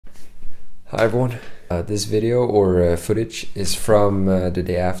Hi everyone. This video or footage is from the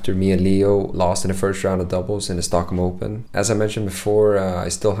day after me and Leo lost in the first round of doubles in the Stockholm Open. As I mentioned before, I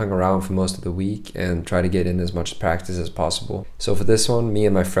still hung around for most of the week and tried to get in as much practice as possible. So for this one, me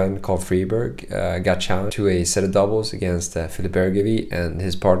and my friend Karl Friberg got challenged to a set of doubles against Filip Bergevi and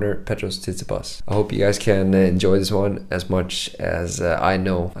his partner Petros Tsitsipas. I hope you guys can enjoy this one as much as I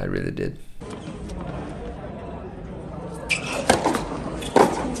know I really did.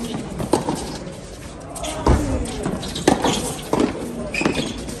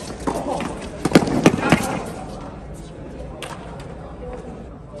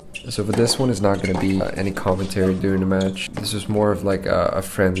 So for this one, it's not going to be any commentary during the match. This was more of like a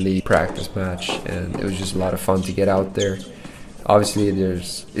friendly practice match, and it was just a lot of fun to get out there. Obviously,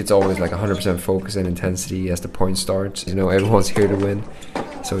 it's always like 100% focus and intensity as the point starts. You know, everyone's here to win,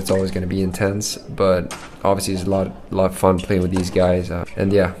 so it's always going to be intense. But obviously, it's a lot of fun playing with these guys.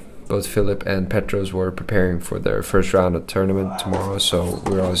 And yeah, both Filip and Petros were preparing for their first round of tournament tomorrow, so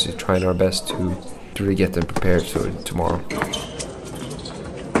we're obviously trying our best to really get them prepared for tomorrow.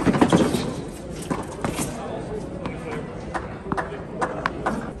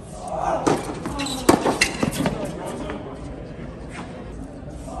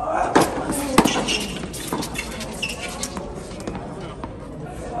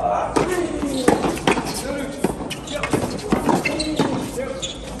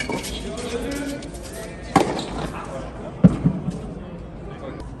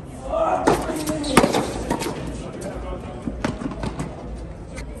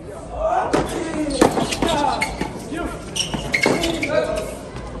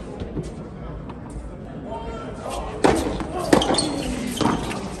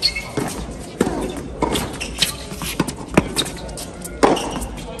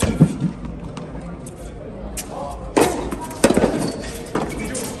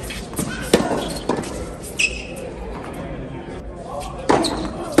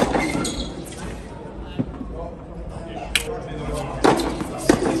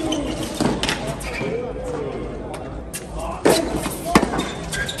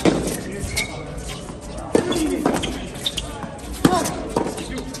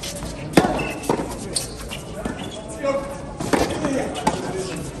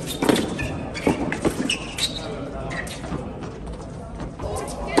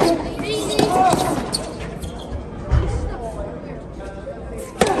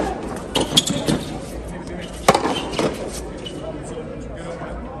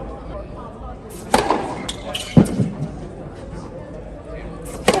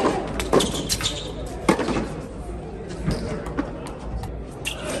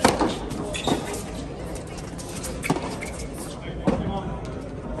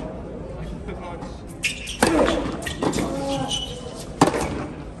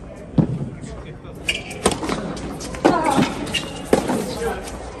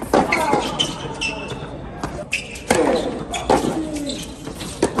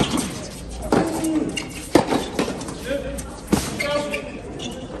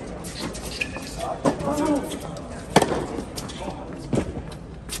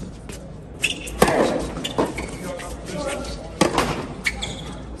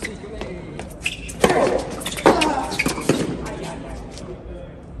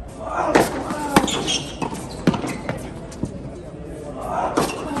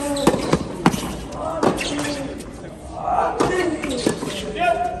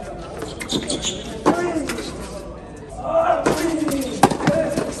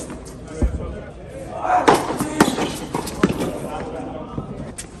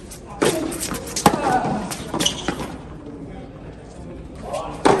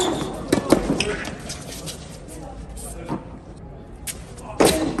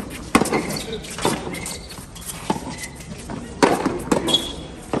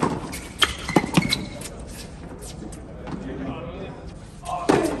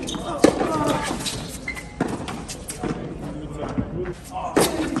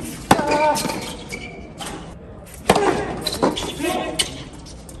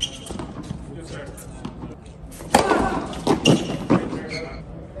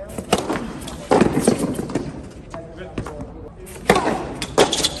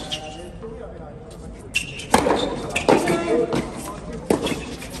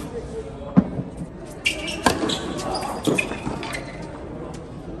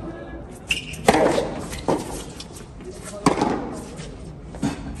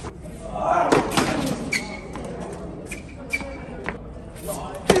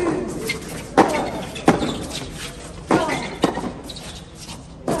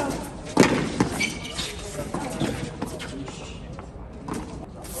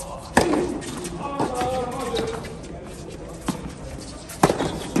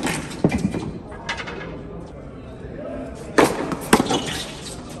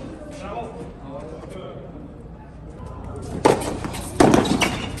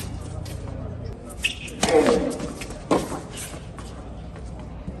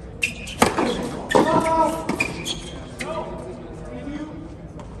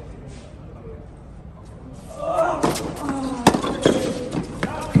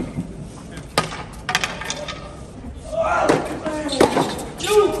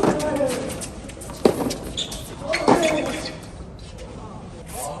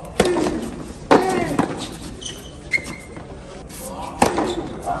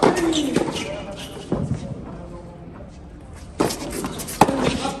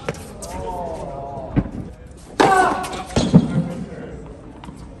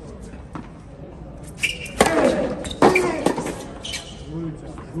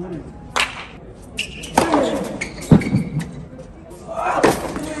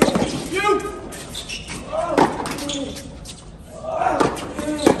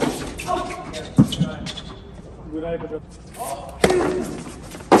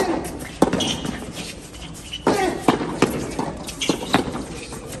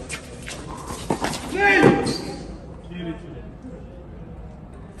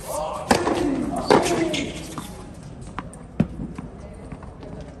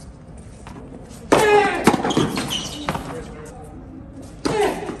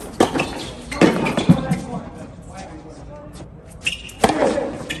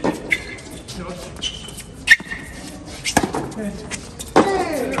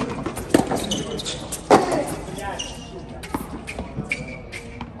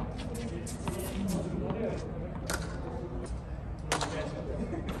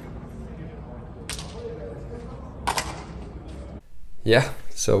 Yeah,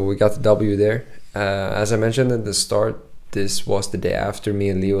 so we got the W there. As I mentioned at the start, this was the day after me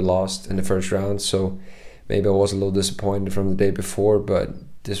and Leo lost in the first round, so maybe I was a little disappointed from the day before, but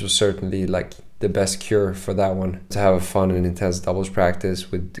this was certainly like the best cure for that one. To have a fun and intense doubles practice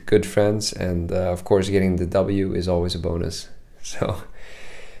with good friends, and of course getting the W is always a bonus. So,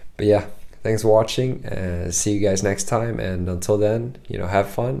 but yeah, thanks for watching. See you guys next time, and until then, you know, have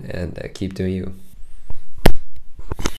fun and keep doing you.